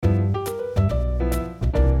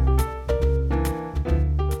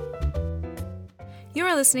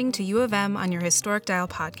are listening to U of M on your Historic Dial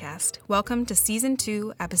podcast. Welcome to Season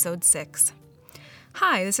 2, Episode 6.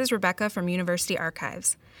 Hi, this is Rebecca from University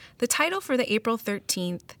Archives. The title for the April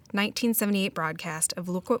 13th, 1978 broadcast of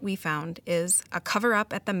Look What We Found is A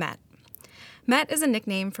Cover-Up at the Met. Met is a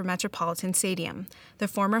nickname for Metropolitan Stadium, the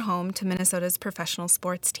former home to Minnesota's professional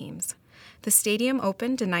sports teams. The stadium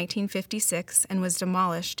opened in 1956 and was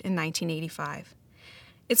demolished in 1985.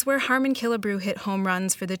 It's where Harmon Killebrew hit home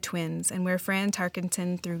runs for the Twins and where Fran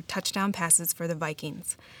Tarkenton threw touchdown passes for the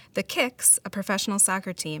Vikings. The Kicks, a professional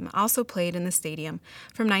soccer team, also played in the stadium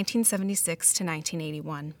from 1976 to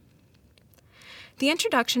 1981. The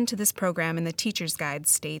introduction to this program in the Teacher's Guide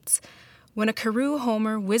states, "When a Carew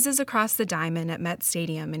homer whizzes across the diamond at Met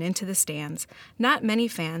Stadium and into the stands, not many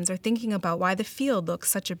fans are thinking about why the field looks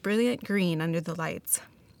such a brilliant green under the lights."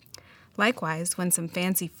 Likewise, when some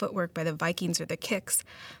fancy footwork by the Vikings or the Kicks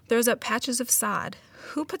throws up patches of sod,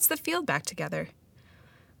 who puts the field back together?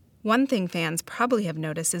 One thing fans probably have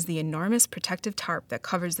noticed is the enormous protective tarp that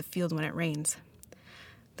covers the field when it rains.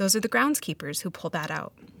 Those are the groundskeepers who pull that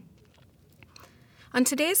out. On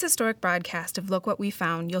today's historic broadcast of Look What We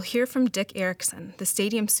Found, you'll hear from Dick Erickson, the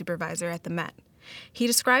stadium supervisor at the Met. He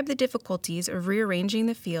described the difficulties of rearranging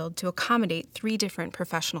the field to accommodate 3 different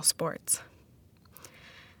professional sports.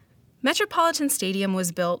 Metropolitan Stadium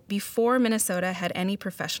was built before Minnesota had any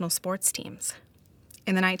professional sports teams.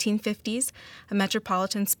 In the 1950s, a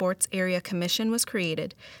Metropolitan Sports Area Commission was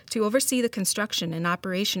created to oversee the construction and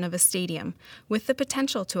operation of a stadium with the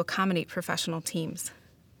potential to accommodate professional teams.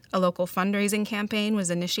 A local fundraising campaign was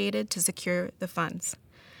initiated to secure the funds.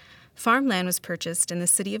 Farmland was purchased in the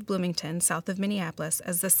city of Bloomington, south of Minneapolis,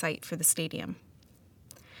 as the site for the stadium.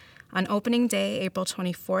 On opening day, April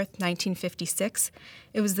 24, 1956,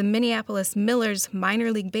 it was the Minneapolis Millers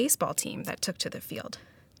minor league baseball team that took to the field.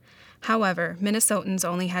 However, Minnesotans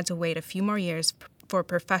only had to wait a few more years for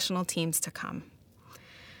professional teams to come.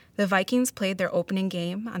 The Vikings played their opening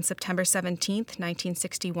game on September 17,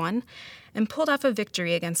 1961, and pulled off a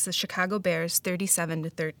victory against the Chicago Bears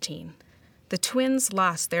 37-13. The Twins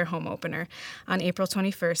lost their home opener on April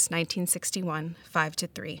 21, 1961,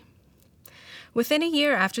 5-3. Within a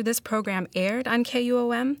year after this program aired on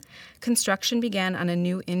KUOM, construction began on a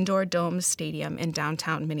new indoor domed stadium in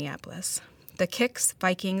downtown Minneapolis. The Kicks,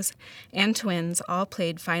 Vikings, and Twins all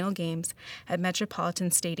played final games at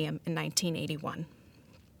Metropolitan Stadium in 1981.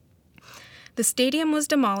 The stadium was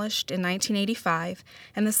demolished in 1985,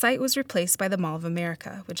 and the site was replaced by the Mall of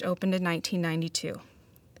America, which opened in 1992.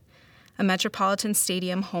 A Metropolitan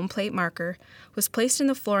Stadium home plate marker was placed in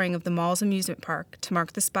the flooring of the mall's amusement park to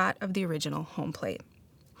mark the spot of the original home plate.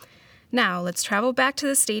 Now, let's travel back to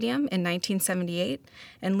the stadium in 1978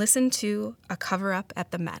 and listen to A Cover-Up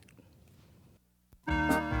at the Met.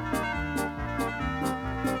 I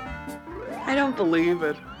don't believe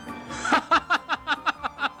it.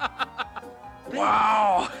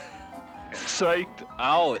 Wow! Psyched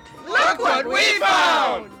out. Look what we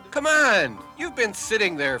found! Come on! You've been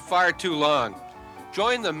sitting there far too long.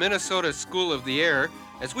 Join the Minnesota School of the Air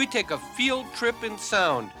as we take a field trip in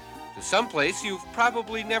sound to someplace you've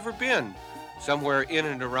probably never been, somewhere in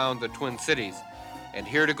and around the Twin Cities. And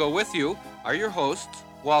here to go with you are your hosts,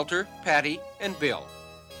 Walter, Patty, and Bill.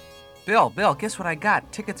 Bill, guess what I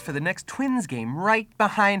got? Tickets for the next Twins game right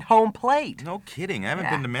behind home plate. No kidding. I haven't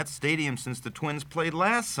been to Met Stadium since the Twins played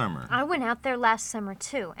last summer. I went out there last summer,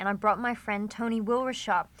 too, and I brought my friend Tony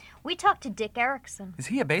Wilrishaw. We talked to Dick Erickson. Is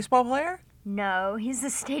he a baseball player? No, he's the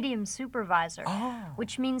stadium supervisor,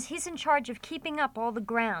 which means he's in charge of keeping up all the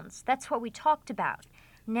grounds. That's what we talked about.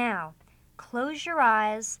 Now, close your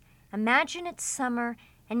eyes, imagine it's summer,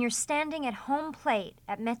 and you're standing at home plate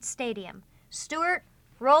at Met Stadium. Stuart,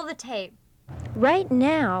 roll the tape. Right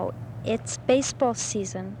now, it's baseball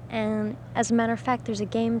season, and as a matter of fact, there's a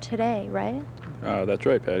game today, right? That's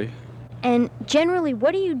right, Patty. And generally,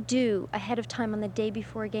 what do you do ahead of time on the day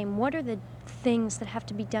before a game? What are the things that have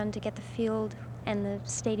to be done to get the field and the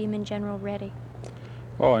stadium in general ready?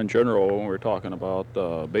 Well, in general, when we're talking about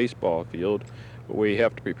the baseball field, we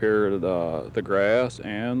have to prepare the grass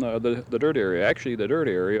and the dirt area. Actually, the dirt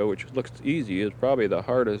area, which looks easy, is probably the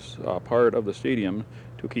hardest part of the stadium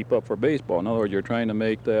to keep up for baseball. In other words, you're trying to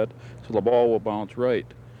make that so the ball will bounce right.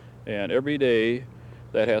 And every day,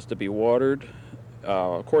 that has to be watered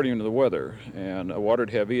according to the weather, and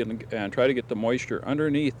watered heavy, and try to get the moisture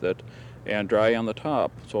underneath it and dry on the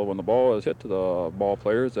top. So when the ball is hit to the ball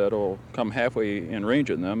players, that'll come halfway in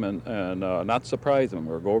range of them and not surprise them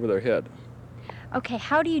or go over their head. Okay,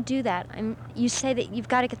 how do you do that? You say that you've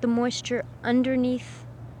got to get the moisture underneath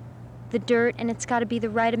the dirt, and it's got to be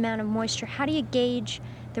the right amount of moisture. How do you gauge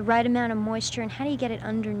the right amount of moisture, and how do you get it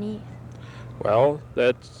underneath? Well,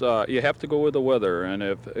 that's you have to go with the weather, and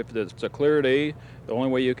if it's a clear day, the only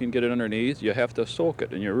way you can get it underneath, you have to soak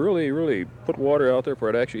it, and you really put water out there for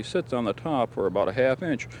it actually sits on the top for about a half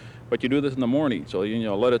inch. But you do this in the morning, so you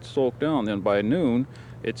know let it soak down. Then by noon,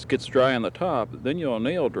 it gets dry on the top. Then you'll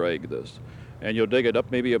nail drag this, and you'll dig it up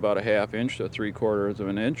maybe about a half inch to 3/4 of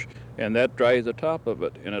an inch, and that dries the top of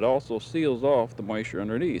it, and it also seals off the moisture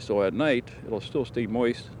underneath. So at night, it'll still stay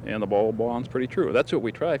moist, and the ball bonds pretty true. That's what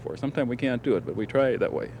we try for. Sometimes we can't do it, but we try it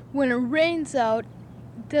that way. When it rains out,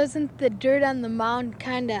 doesn't the dirt on the mound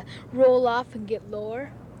kind of roll off and get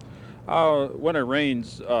lower? When it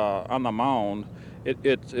rains on the mound,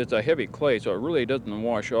 it's a heavy clay, so it really doesn't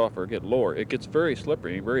wash off or get lower. It gets very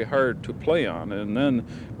slippery, very hard to play on. And then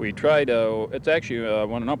we try to, it's actually,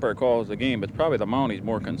 when an umpire calls the game, it's probably the mound he's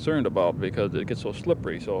more concerned about because it gets so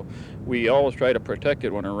slippery. So we always try to protect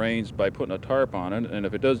it when it rains by putting a tarp on it. And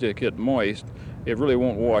if it does get moist, it really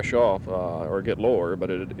won't wash off or get lower,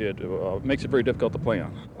 but it makes it very difficult to play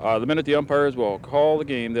on. The minute the umpires will call the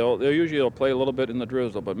game, they'll usually play a little bit in the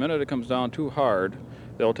drizzle, but the minute it comes down too hard,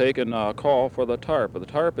 they'll take and call for the tarp. But the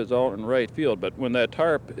tarp is out in right field, but when that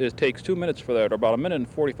tarp, it takes 2 minutes for that, or about 1 minute and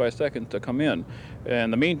 45 seconds to come in. In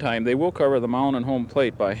the meantime, they will cover the mound and home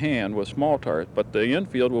plate by hand with small tarps, but the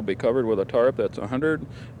infield will be covered with a tarp that's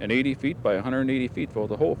 180 feet by 180 feet, so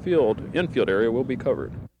the whole infield area will be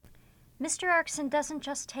covered. Mr. Erickson doesn't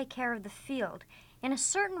just take care of the field. In a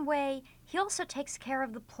certain way, he also takes care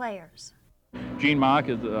of the players. Gene Mock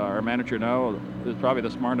is our manager now, is probably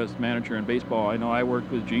the smartest manager in baseball. I know I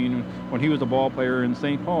worked with Gene when he was a ball player in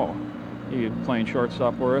St. Paul. He was playing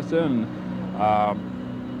shortstop for us, and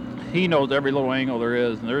he knows every little angle there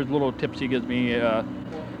is. And there's little tips he gives me.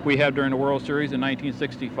 We had during the World Series in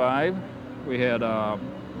 1965, we had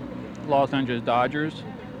Los Angeles Dodgers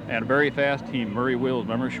and a very fast team, Murray Wills.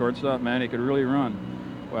 Remember, shortstop, man, he could really run.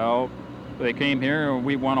 Well, they came here, and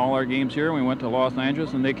we won all our games here. We went to Los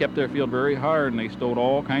Angeles, and they kept their field very hard, and they stole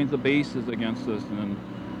all kinds of bases against us. And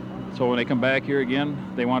so when they come back here again,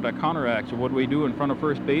 they want to counteract. So what do we do in front of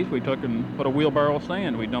first base? We took and put a wheelbarrow of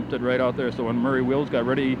sand. We dumped it right out there. So when Murray Wills got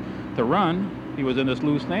ready to run, he was in this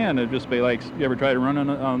loose sand. It'd just be like, you ever try to run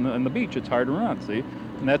on the beach? It's hard to run, see?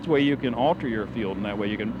 And that's the way you can alter your field. And that way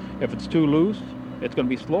you can, if it's too loose, it's going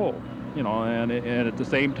to be slow, you know, and at the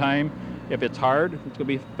same time, if it's hard, it's going to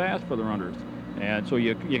be fast for the runners. And so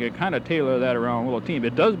you can kind of tailor that around a little team.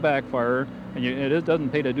 It does backfire, and it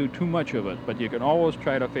doesn't pay to do too much of it, but you can always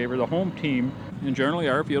try to favor the home team. And generally,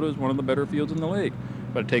 our field is one of the better fields in the league,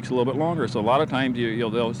 but it takes a little bit longer. So a lot of times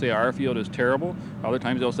they'll say our field is terrible. Other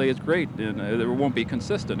times they'll say it's great, and it won't be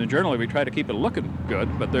consistent. And generally, we try to keep it looking good,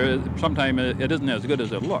 but sometimes it isn't as good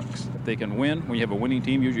as it looks. If they can win, when you have a winning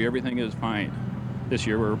team, usually everything is fine. This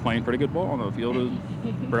year we're playing pretty good ball, and the field is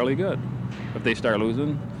fairly good. If they start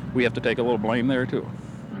losing, we have to take a little blame there too.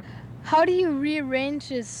 How do you rearrange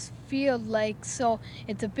this field? Like, so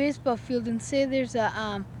it's a baseball field, and say there's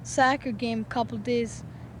a soccer game a couple days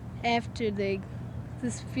after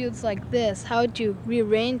this field's like this. How would you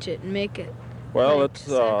rearrange it and make it? Well, like that's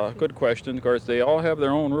a good question. Of course, they all have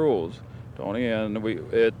their own rules, Tony, and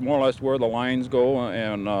it more or less where the lines go,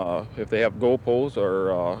 and if they have goalposts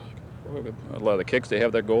or a lot of the kicks, they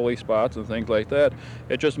have their goalie spots and things like that.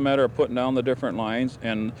 It's just a matter of putting down the different lines,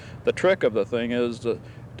 and the trick of the thing is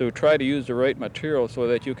to try to use the right material so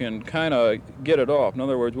that you can kind of get it off. In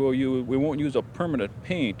other words, we won't use a permanent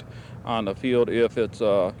paint on the field if it's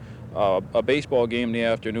a baseball game in the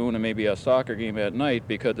afternoon and maybe a soccer game at night,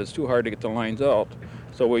 because it's too hard to get the lines out.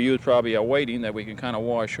 So we'll use probably a whiting that we can kind of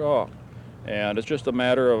wash off. And it's just a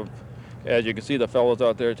matter of, as you can see, the fellows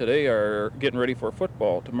out there today are getting ready for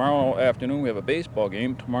football. Tomorrow afternoon we have a baseball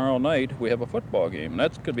game. Tomorrow night we have a football game. And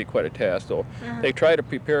that's going to be quite a task. So they try to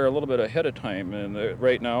prepare a little bit ahead of time. And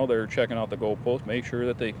right now they're checking out the goalposts, make sure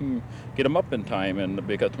that they can get them up in time. And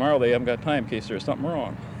because tomorrow they haven't got time in case there's something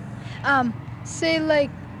wrong. Say,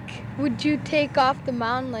 like, would you take off the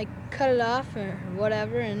mound, like cut it off or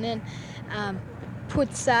whatever, and then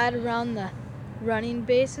put sod around the running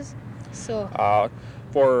bases? So.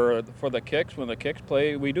 For the kicks, when the kicks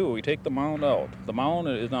play, we take the mound out. The mound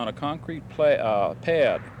is on a concrete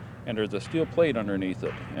pad, and there's a steel plate underneath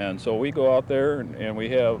it. And so we go out there, and we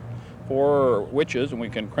have 4 witches, and we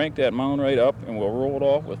can crank that mound right up, and we'll roll it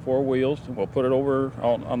off with 4 wheels, and we'll put it over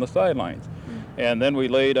out on the sidelines. And then we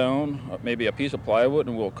lay down maybe a piece of plywood,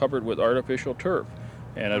 and we'll cover it with artificial turf.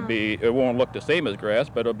 And it won't look the same as grass,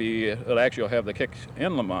 but it'll actually have the kicks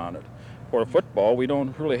emblem on it. For football, we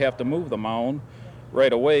don't really have to move the mound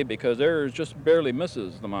right away because there's just barely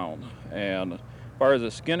misses the mound. And as far as the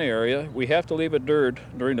skin area, we have to leave it dirt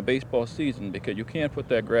during the baseball season because you can't put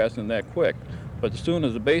that grass in that quick. But as soon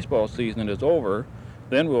as the baseball season is over,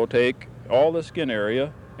 then we'll take all the skin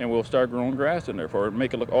area and we'll start growing grass in there for it,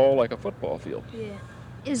 make it look all like a football field. Yeah.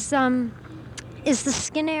 Is the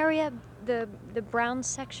skin area the brown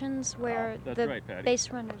sections where the right, Patty. base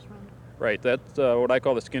runners run? Right, that's what I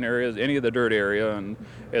call the skin area, is any of the dirt area, and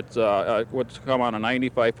it's what's come on a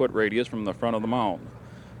 95-foot radius from the front of the mound.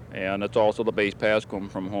 And it's also the base paths come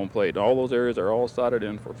from home plate. All those areas are all sodded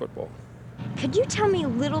in for football. Could you tell me a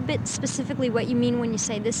little bit specifically what you mean when you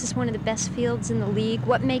say this is one of the best fields in the league?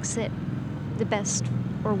 What makes it the best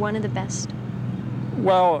or one of the best?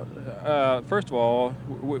 Well, first of all,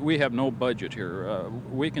 we have no budget here.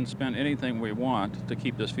 We can spend anything we want to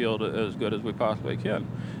keep this field as good as we possibly can.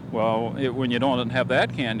 Well, when you don't have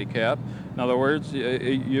that handicap, in other words,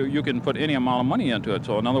 you can put any amount of money into it.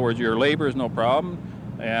 So in other words, your labor is no problem.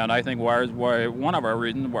 And I think why one of our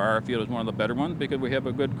reasons why our field is one of the better ones, because we have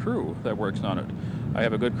a good crew that works on it. I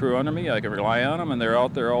have a good crew under me. I can rely on them, and they're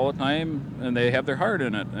out there all the time, and they have their heart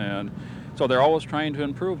in it. And so they're always trying to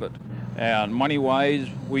improve it. And money-wise,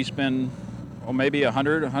 we spend maybe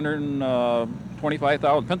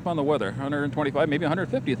 125,000, depends on the weather, 125, maybe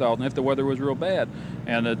 150,000 if the weather was real bad.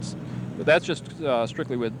 And but that's just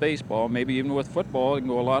strictly with baseball. Maybe even with football, it can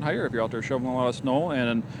go a lot higher if you're out there shoveling a lot of snow.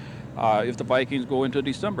 And if the Vikings go into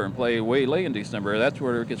December and play way late in December, that's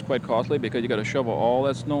where it gets quite costly, because you got to shovel all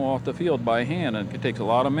that snow off the field by hand, and it takes a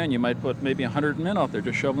lot of men. You might put maybe 100 men out there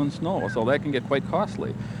just shoveling snow, so that can get quite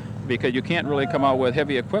costly, because you can't really come out with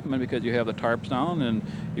heavy equipment because you have the tarps down, and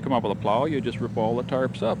you come out with a plow, you just rip all the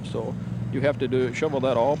tarps up. So you have to shovel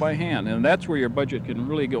that all by hand, and that's where your budget can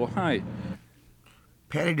really go high.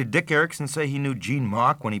 Patty, did Dick Erickson say he knew Gene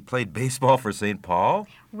Mauch when he played baseball for St. Paul?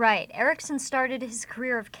 Right. Erickson started his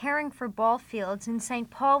career of caring for ball fields in St.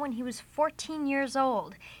 Paul when he was 14 years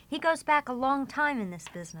old. He goes back a long time in this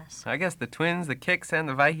business. I guess the Twins, the Kicks, and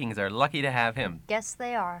the Vikings are lucky to have him. Guess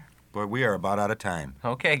they are. Boy, we are about out of time.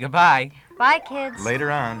 Okay, goodbye. Bye, kids.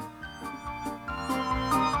 Later on.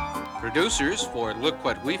 Producers for Look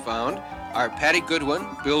What We Found are Patty Goodwin,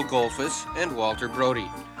 Bill Golfus, and Walter Brody.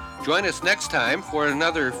 Join us next time for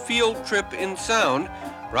another field trip in sound,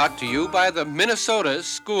 brought to you by the Minnesota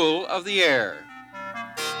School of the Air.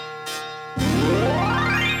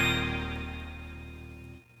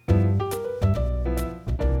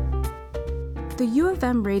 The U of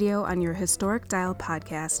M Radio on Your Historic Dial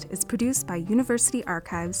podcast is produced by University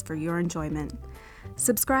Archives for your enjoyment.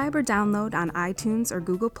 Subscribe or download on iTunes or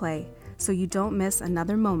Google Play so you don't miss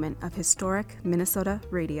another moment of historic Minnesota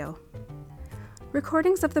radio.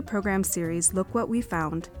 Recordings of the program series Look What We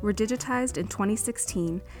Found were digitized in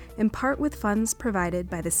 2016, in part with funds provided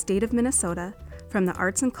by the state of Minnesota from the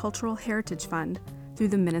Arts and Cultural Heritage Fund through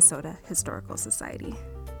the Minnesota Historical Society.